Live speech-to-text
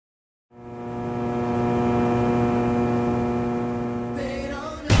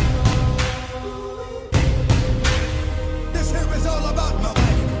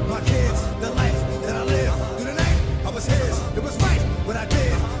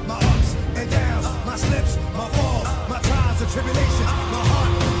tribulations, my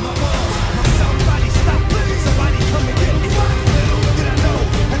heart, my walls, my somebody stop, somebody come and get me. Little did I know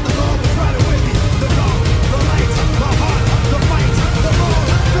that the Lord was riding with me. The dark, the light, my heart, the fight, the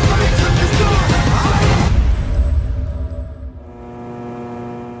wrong, the right, is gone.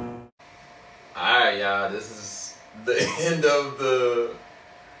 Alright, y'all, this is the end of the,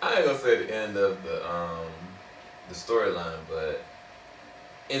 I ain't gonna say the end of the storyline, but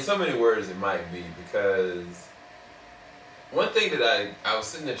in so many words it might be, because one thing that I was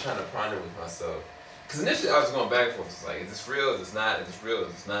sitting there trying to ponder with myself, because initially I was going back and forth, it's like, is this real, is this not, is this real,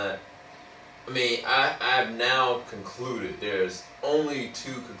 is this not? I mean, I've now concluded there's only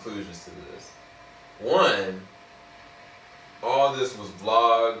two conclusions to this. One, all this was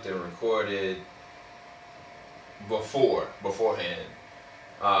vlogged and recorded beforehand.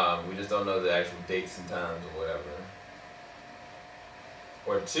 We just don't know the actual dates and times or whatever.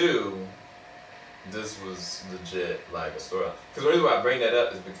 Or two, this was legit like a story. Because the reason why I bring that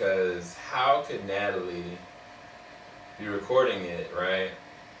up is because how could Natalie be recording it, right,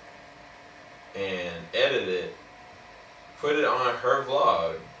 and edit it, put it on her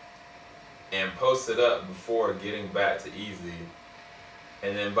vlog, and post it up before getting back to Ezee,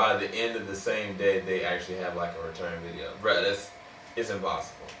 and then by the end of the same day they actually have like a return video? Bruh, it's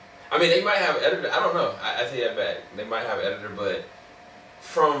impossible. I mean, they might have an editor, I don't know, I take that back. They might have an editor, but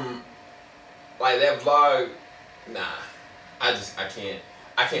from like that vlog, nah, I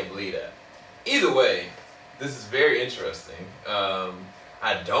can't believe that. Either way, this is very interesting.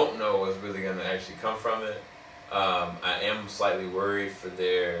 I don't know what's really gonna actually come from it. I am slightly worried for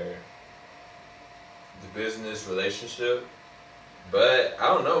the business relationship, but I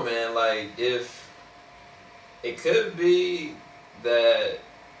don't know, man. Like, if it could be that,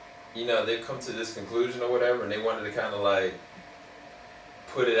 you know, they've come to this conclusion or whatever, and they wanted to kind of like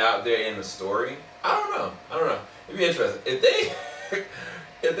put it out there in the story. I don't know. It'd be interesting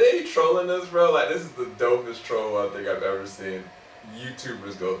if they trolling us, bro. Like, this is the dopest troll I think I've ever seen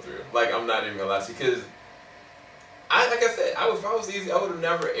YouTubers go through. Like, I'm not even gonna lie to you, because like I said, if I was Ezee, I would have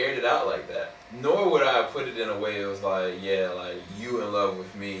never aired it out like that. Nor would I have put it in a way it was like, yeah, like, you in love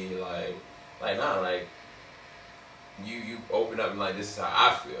with me, like nah, like you open up and like, this is how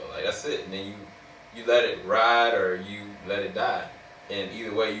I feel, like, that's it, and then you let it ride or you let it die, and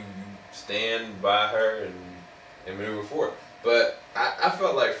either way you stand by her and maneuver forward. But I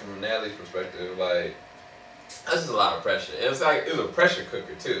felt like from Natalie's perspective, like, that's just a lot of pressure. It was like, it was a pressure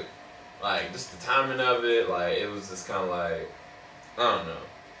cooker too. Like, just the timing of it, like, it was just kind of like, I don't know.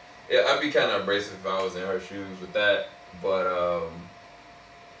 Yeah, I'd be kind of abrasive if I was in her shoes with that. But,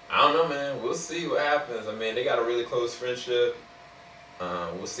 I don't know, man. We'll see what happens. I mean, they got a really close friendship.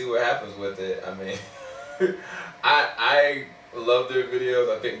 We'll see what happens with it. I mean, I love their videos.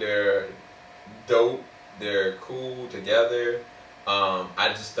 I think they're dope. They're cool together. I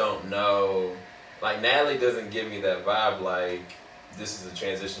just don't know. Like, Natalie doesn't give me that vibe like this is a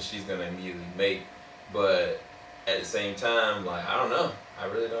transition she's gonna immediately make. But at the same time, like, I don't know. I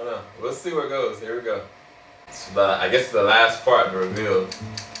really don't know. We'll see where it goes. Here we go. But I guess the last part, the reveal.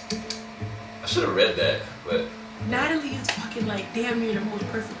 I should have read that, but Natalie is fucking like damn near the most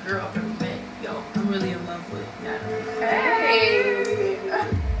perfect girl I've ever met. Yo, I'm really in love with Natalie. Hey.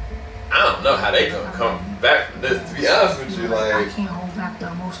 I don't know how they gonna come back from this, to be honest with you. Like, I can't hold back the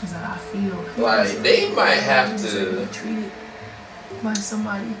emotions that I feel. Like, they might have to be treated by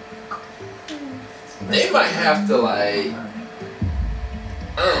somebody. They might have to, like,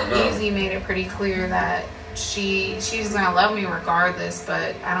 I don't know. Ezee made it pretty clear that she's gonna love me regardless,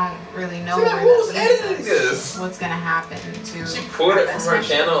 but I don't really know who's editing this. What's gonna happen to. She pulled it from her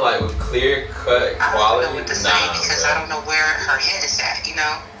channel like with clear cut quality. I don't know what to say because I don't know where her head is at, you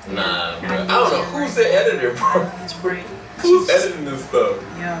know? Nah, bro. I don't know who's the editor, bro. It's great. Who's editing this stuff?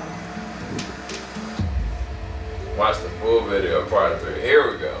 Yeah. Watch the full video, part 3. Here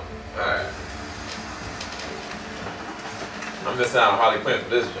we go. Alright. I'm missing out on Harley Quinn for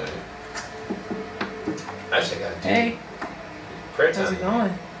this journey. Actually, I got to do Hey. prayer time. How's it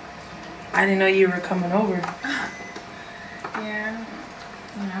going? I didn't know you were coming over. Yeah.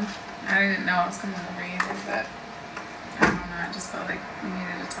 I didn't know I was coming over either, but I don't know. I just felt like we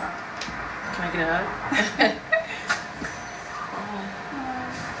needed to talk. Can I get a hug?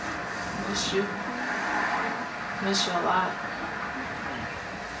 Miss you. Miss you a lot.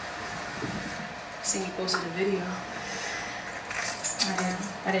 Seen you posted a video.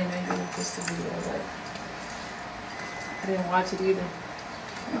 I didn't know you were gonna post a video, but I didn't watch it either.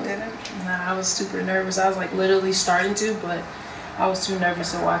 You didn't? Nah, I was super nervous. I was like literally starting to, but I was too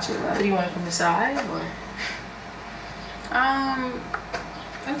nervous to watch it. Like, do you want to come inside or?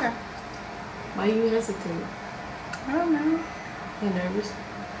 Okay. Why you hesitate? I don't know. You nervous?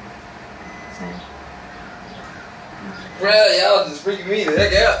 Same. Bruh, y'all just freaking me the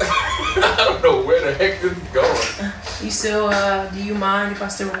heck out. I don't know where the heck this is going. You still, do you mind if I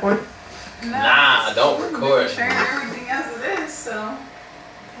still record? No, Nah, don't record. I'm sharing everything as it is, so.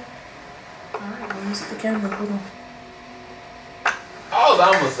 Alright, let me set the camera. Hold on. All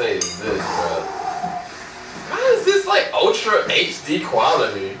I'm gonna say is this, bro. Why is this like ultra HD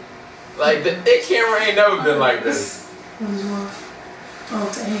quality? Like, the camera ain't never been like this.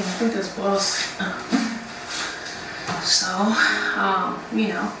 Oh, dang, I think that's boss. So, you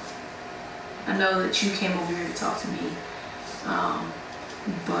know, I know that you came over here to talk to me,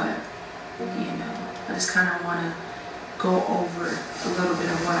 but, you know, I just kind of want to go over a little bit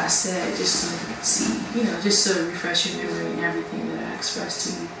of what I said just to see, you know, just to refresh your memory and everything that I expressed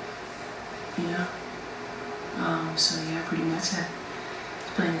to you, you know. So yeah, pretty much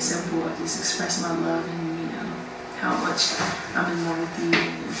plain and simple, I just express my love and, you know, how much I'm in love with you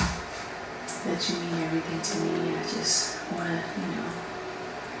and that you mean everything to me, and I just want to, you know,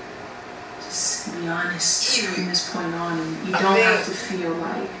 just be honest from this point on, and you don't have to feel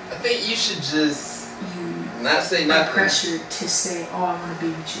like I think you should just not say are nothing. pressured to say, oh, I want to be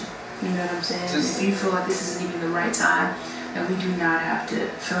with you. You know what I'm saying? If you feel like this isn't even the right time, and we do not have to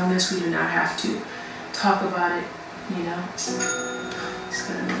film this, we do not have to talk about it, you know. Just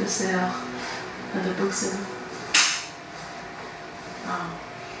got another sale, another book sale.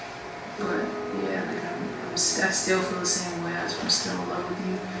 But yeah, like I still feel the same way. I'm still in love with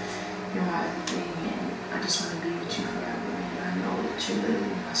you. You're my everything, and I just want to be with you forever. And I know that you're literally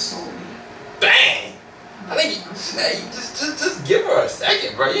my soulmate. Dang! I think you just give her a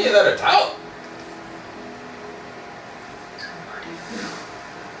second, bro. You ain't let her talk. So how do you feel?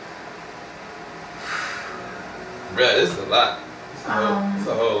 Bruh, this is a lot. It's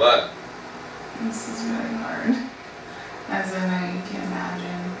a whole lot. This is really hard. As I know you can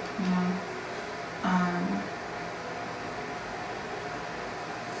imagine, you know.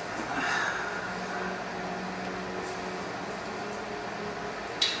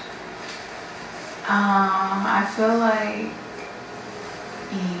 I feel like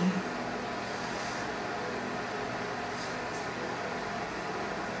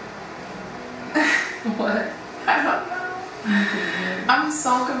what? I don't know. I'm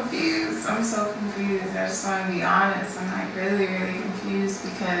so confused. I just want to be honest. I'm like really, really confused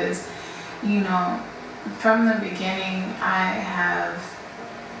because, you know, from the beginning, I have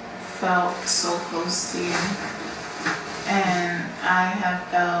felt so close to you. And I have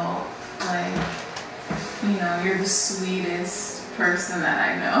felt like, you know, you're the sweetest person that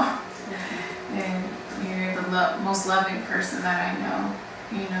I know. And you're the most loving person that I know,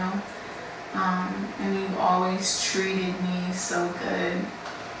 you know. And you've always treated me so good. And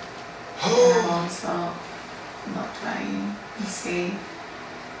I've always felt loved by you and safe.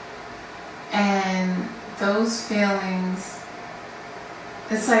 And those feelings,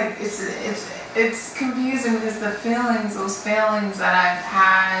 it's like, it's confusing because those feelings that I've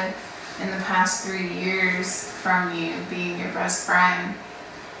had in the past 3 years from you being your best friend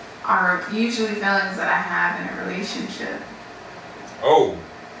are usually feelings that I have in a relationship. Oh.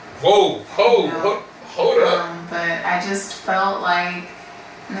 Whoa, hold up. But I just felt like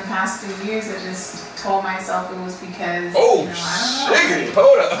in the past 2 years, I just told myself it was because, oh, you know, I don't know.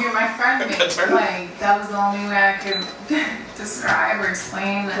 hold up. You're my friend, like, that was the only way I could describe or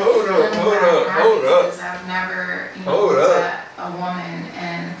explain. Hold up. Because I've never, you know, met a woman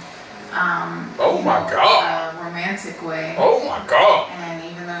in, oh my God, a romantic way. Oh my God. And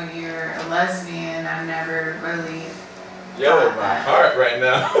even though you're a lesbian, I've never really. Yo, my heart right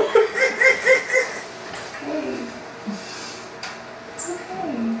now. Okay. It's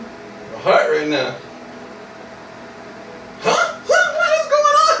okay. My heart right now. Huh? What is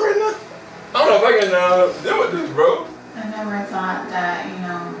going on right now? I don't know if I can deal with this, bro. I never thought that, you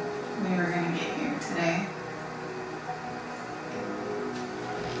know, we were gonna get here today.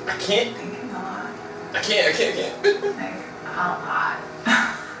 I can't. Thinking a lot. I can't. Like, a lot.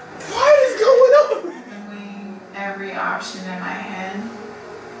 What is going on? Weighing every option in my head.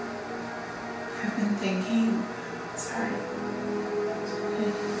 I've been thinking, sorry.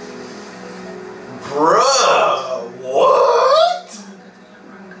 Bruh, what?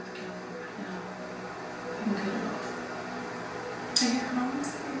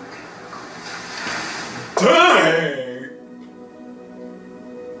 Dang!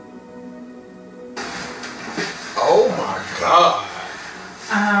 Oh my God.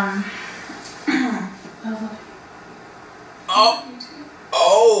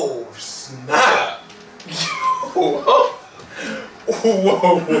 Oh, snap. Whoa.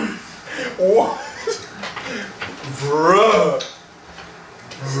 What? Bruh.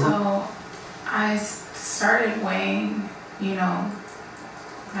 So I started weighing, you know,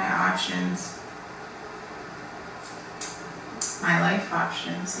 my options, my life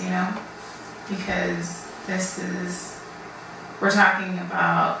options, you know, because we're talking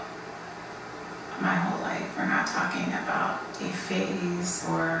about my whole life. We're not talking about a phase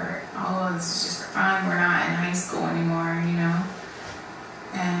or, oh, this is just for fun. We're not in high school anymore, you know.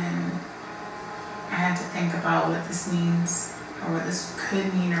 And I had to think about what this means, or what this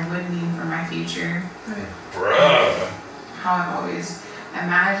could mean or would mean for my future. Bruh. How I've always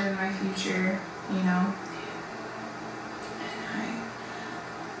imagined my future, you know. And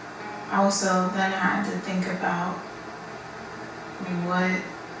I also then had to think about, I mean,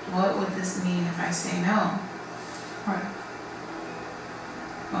 what would this mean if I say no? Or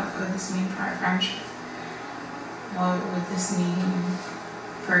what would this mean for our friendship? What would this mean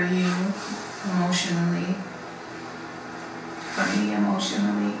for you emotionally? For me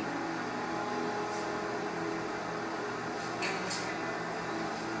emotionally?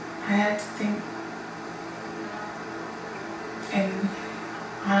 I had to think, and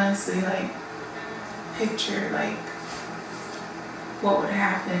honestly, like, picture, like, what would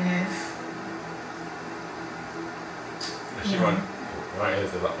happen if she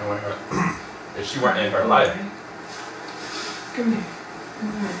weren't in her life. Come here.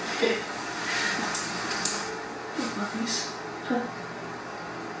 Puppies.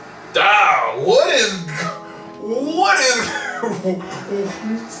 What is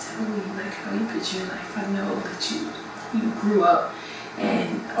Just tell me, like, how you picture your life. I know that you grew up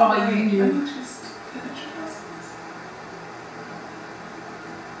and all you knew.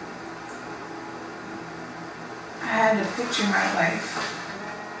 I had to picture my life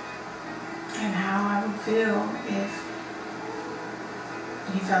and how I would feel if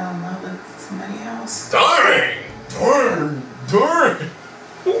you fell in love with somebody else. Darn!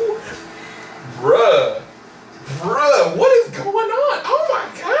 Bruh, what is going on? Oh my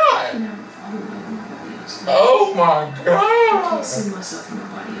god! I never fall in love with nobody else. Oh my I god! can't see myself in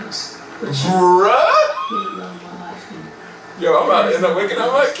nobody else. But you Bruh! really love my life. And Yo, I'm about to end up waking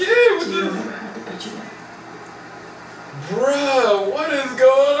up my kid with you this. never had to picture that. Bruh, what is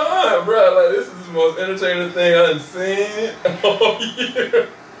going on? Bruh, like, this is the most entertaining thing I've seen all year.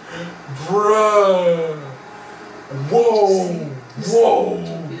 Bruh. Whoa.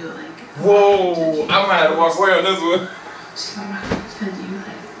 I might have to walk away on this one. So I'm not gonna tell you,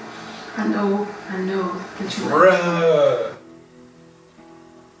 like, I know that you Bruh.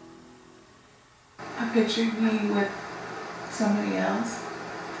 I pictured me with somebody else,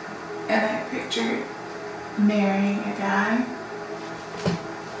 and I pictured marrying a guy,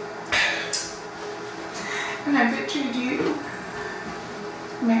 and I pictured you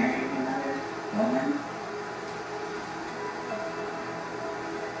marrying another woman.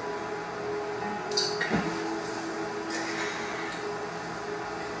 Okay.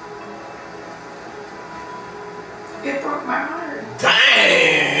 It broke my heart.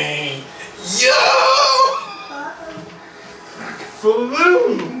 Dang. Yo.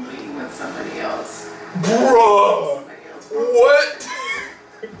 Flew. Being with somebody else. Bruh. Somebody else. What?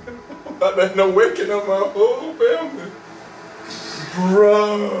 I've been waking up my whole family.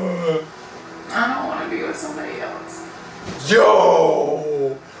 Bruh. I don't want to be with somebody else.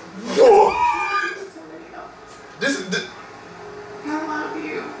 Yo. What? Somebody else. This. I love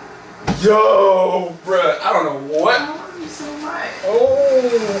you. Yo, bruh. I don't know I what. love you so much.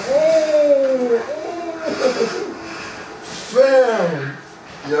 Fam.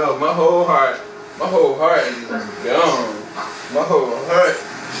 Yo, my whole heart is gone. My whole heart,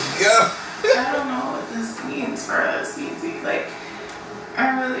 gone. I don't know what this means for us, Ezee. Like, I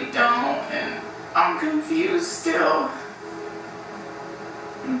really don't, and I'm confused still.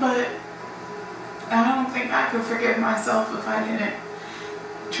 But I don't think I could forgive myself if I didn't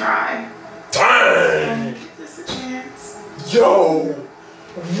try. Dang. Give this a chance. Yo.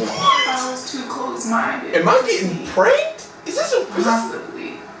 I was too close-minded. Am I getting pranked? Is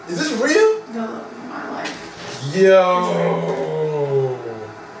Possibly this real? the love of my life.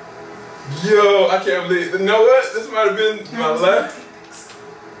 Yo, I can't believe. You know what? This might have been my last.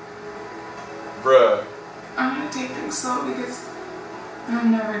 Bruh. I'm gonna take things slow because I've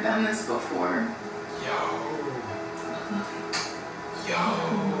never done this before.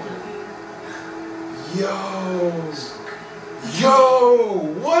 Yo,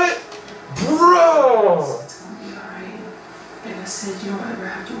 what? Bro. It's gonna be alright. Like I said, you don't ever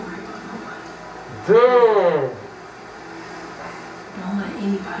have to worry about nobody. Damn. Don't let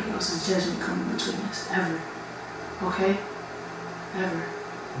anybody else's judgment come in between us, ever. Okay? Ever.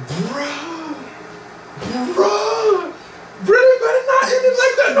 Bro.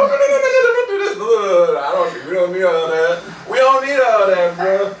 don't do this. We don't need all that. We don't need all that,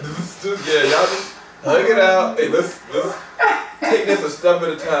 bro. Yeah, y'all just hug it out. Hey, let's take this a step at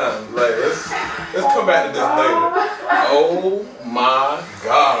a time. Like, let's come back to this later. Oh my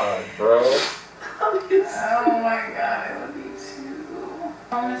God, bro. Oh my God, I love you too.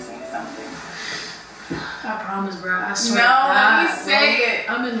 I want to say something. I promise, bro. I swear. No, to God, let me say it.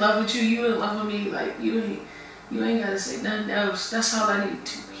 I'm in love with you. You in love with me. Like you ain't gotta say nothing else. That's all I need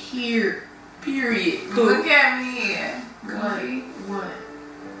to hear. Period. Look at me. What?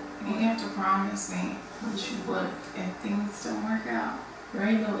 You have to promise me. What? If things don't work out. There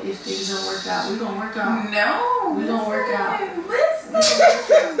ain't no if things don't work out. We gonna work out. No. We gonna work out. Listen.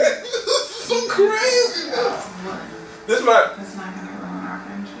 So crazy. What? This might It's not gonna ruin our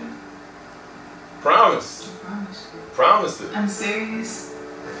friendship. promise. I promise. Promise it. I'm serious.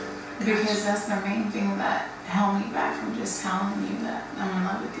 Because that's the main thing that held me back from just telling you that I'm in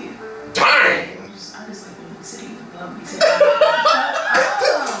love with you. Dang. I just like when you say you love me.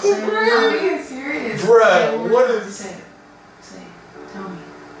 I'm being serious. Bruh, what is... Say it. Tell me.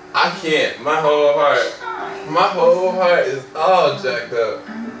 I can't. My whole heart is all jacked up.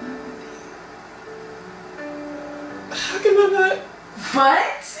 How can I not?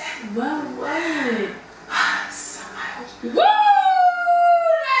 But Well, what? Woo!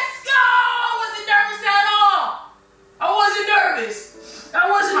 Let's go! I wasn't nervous at all. I wasn't nervous.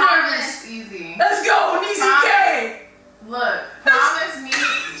 Promise, easy. Let's go, EzeeK. Look, promise me.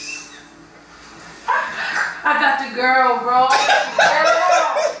 I got the girl, bro.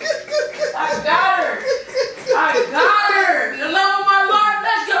 I got her. The love of my life.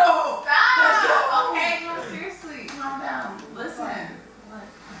 Let's go. Stop. Okay, no, seriously, calm down. Listen. What?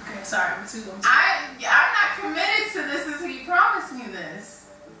 Okay, sorry. I'm too. I'm not committed to this until you promise me this.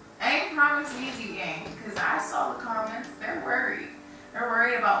 I ain't promised Easy Gang because I saw the comments. They're worried. They're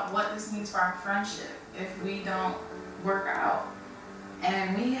worried about what this means for our friendship if we don't work out.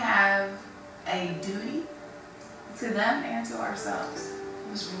 And we have a duty to them and to ourselves.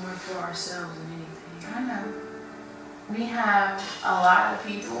 It's more for ourselves than anything. I know. We have a lot of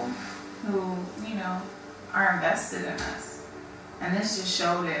people who, are invested in us. And this just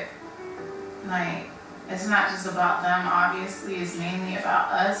showed it. Like, it's not just about them, obviously. It's mainly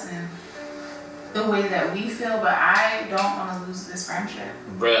about us and the way that we feel. But I don't want to lose this friendship.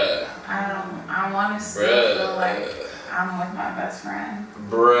 Bruh. I want to still feel like I'm with my best friend.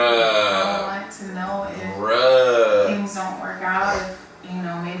 Bruh. I want to know if things don't work out. If,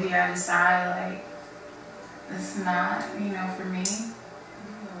 maybe I decide, like, it's not, for me.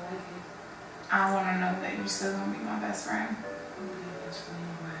 I want to know that you're still going to be my best friend.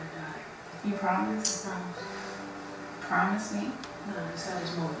 You promise? I promise. Promise me? No, it's at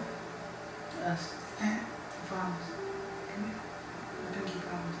this moment. Us. I promise. Come here. I think you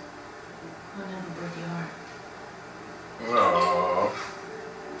promise. I'll never break your heart. Aww.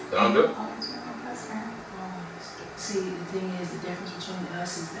 Don't do it. Always be my best friend. Always. See, the thing is, the difference between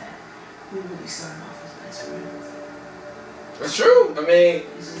us is that we really started off as best friends. It's true. I mean,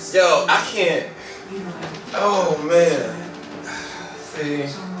 It's just, yo, I can't. You know everything. Oh, man. See.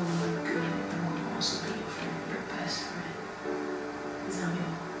 Someone look good and will also be your friend, your best friend. Because I'm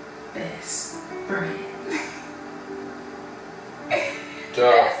your best friend.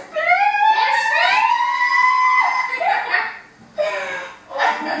 Joe.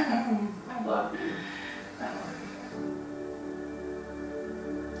 I love you.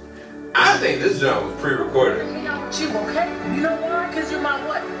 I think this jump was pre-recorded. She okay? You know why? Because you're my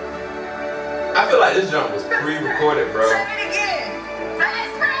what? I feel like this jump was pre-recorded, bro. Say it again.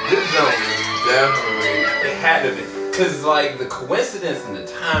 This jump was definitely, it had to be. Because, like, the coincidence and the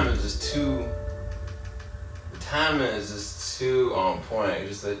timing is just too, on point.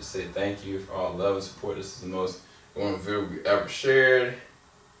 Just like to say thank you for all love and support. This is the most one video we ever shared.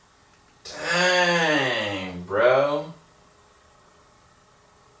 Dang, bro.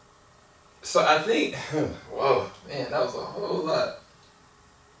 So I think, whoa, man, that was a whole lot.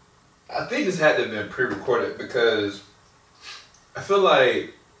 I think this had to have been pre-recorded because I feel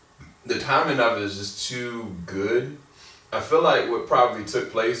like the timing of it is just too good. I feel like what probably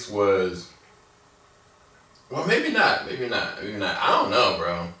took place was, well, maybe not. I don't know,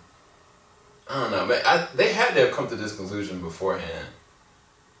 bro. I don't know, but they had to have come to this conclusion beforehand.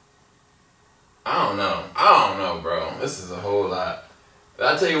 I don't know, bro. This is a whole lot.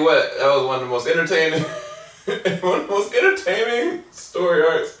 But I tell you what, that was one of the most entertaining story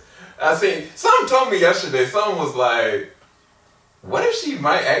arcs I seen. Someone told me yesterday. Someone was like, "What if she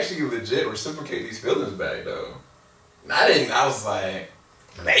might actually legit reciprocate these feelings back, though?" And I didn't. I was like,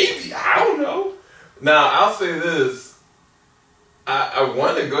 maybe. I don't know. Now I'll say this. I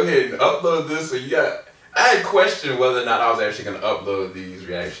wanted to go ahead and upload this, so I had questioned whether or not I was actually going to upload these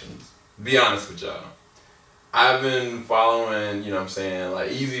reactions. Be honest with y'all. I've been following, you know what I'm saying,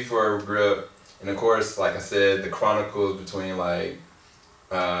 like Easy for a grip. And of course, like I said, the chronicles between like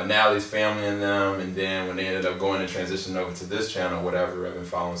Natalie's family and them. And then when they ended up going and transitioning over to this channel, whatever, I've been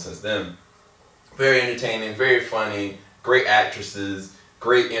following since then. Very entertaining, very funny, great actresses,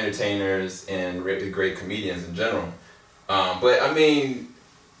 great entertainers, and really great comedians in general. But I mean,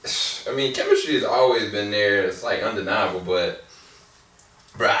 chemistry has always been there. It's like undeniable, but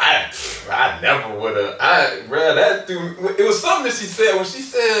bro, I never would have. Bro, that threw. It was something that she said when she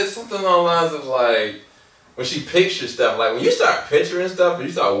said something along the lines of like, when she pictured stuff. Like when you start picturing stuff and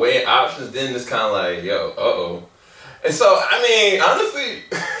you start weighing options, then it's kind of like, yo, And so I mean, honestly,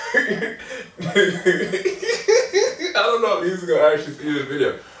 I don't know if Easy gonna actually see this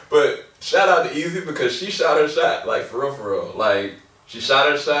video, but shout out to Easy because she shot her shot, like for real. Like she shot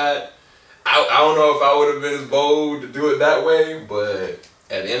her shot. I don't know if I would have been as bold to do it that way, but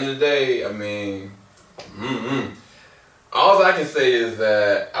at the end of the day, I mean, all I can say is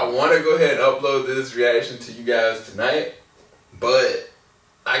that I want to go ahead and upload this reaction to you guys tonight, but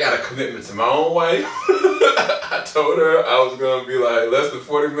I got a commitment to my own wife. I told her I was going to be like less than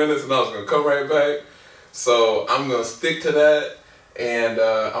 40 minutes and I was going to come right back. So I'm going to stick to that, and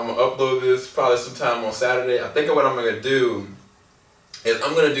I'm going to upload this probably sometime on Saturday. I think what I'm going to do is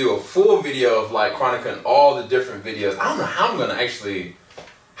I'm going to do a full video of like chronicling all the different videos. I don't know how I'm going to actually,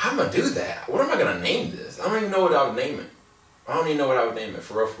 how am I going to do that? What am I going to name this? I don't even know what I would name it. I don't even know what I would name it,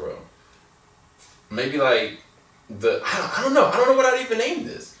 for real. Maybe like I don't know what I'd even name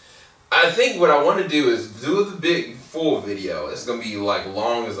this. I think what I want to do is do the big full video. It's going to be like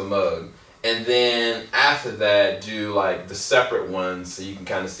long as a mug. And then after that, do like the separate ones so you can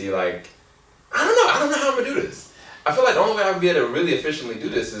kind of see like, I don't know how I'm going to do this. I feel like the only way I would be able to really efficiently do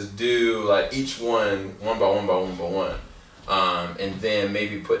this is do like each one by one. And then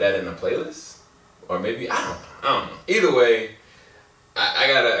maybe put that in a playlist. Or maybe, I don't know. Either way, I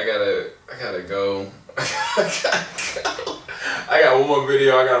gotta go. I got one more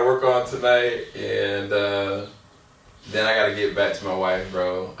video I gotta work on tonight, and then I gotta get back to my wife,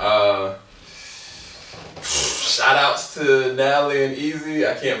 bro. Shout outs to Natalie and Easy.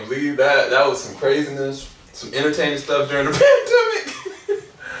 I can't believe that. That was some craziness, some entertaining stuff during the pandemic.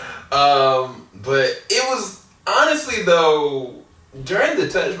 But it was, honestly though, during the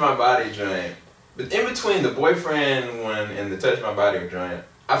Touch My Body joint, but in between the boyfriend one and the Touch My Body joint,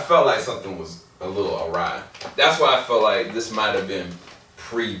 I felt like something was a little awry. That's why I felt like this might have been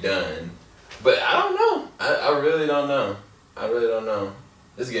pre-done. But I don't know. I really don't know. I really don't know.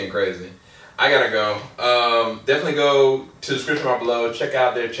 This is getting crazy. I gotta go. Definitely go to the description bar below. Check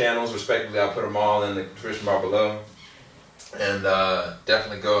out their channels, respectively. I'll put them all in the description bar below. And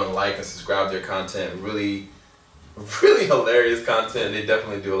definitely go and like and subscribe to their content. Really hilarious content. They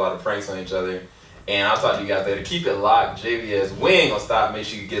definitely do a lot of pranks on each other. And I'll talk to you guys later. Keep it locked. JVS. We ain't gonna stop. Make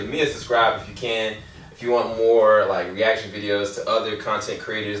sure you give me a subscribe if you can. If you want more like reaction videos to other content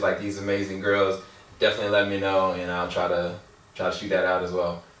creators like these amazing girls, definitely let me know, and I'll try to shoot that out as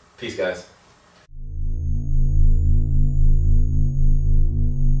well. Peace, guys.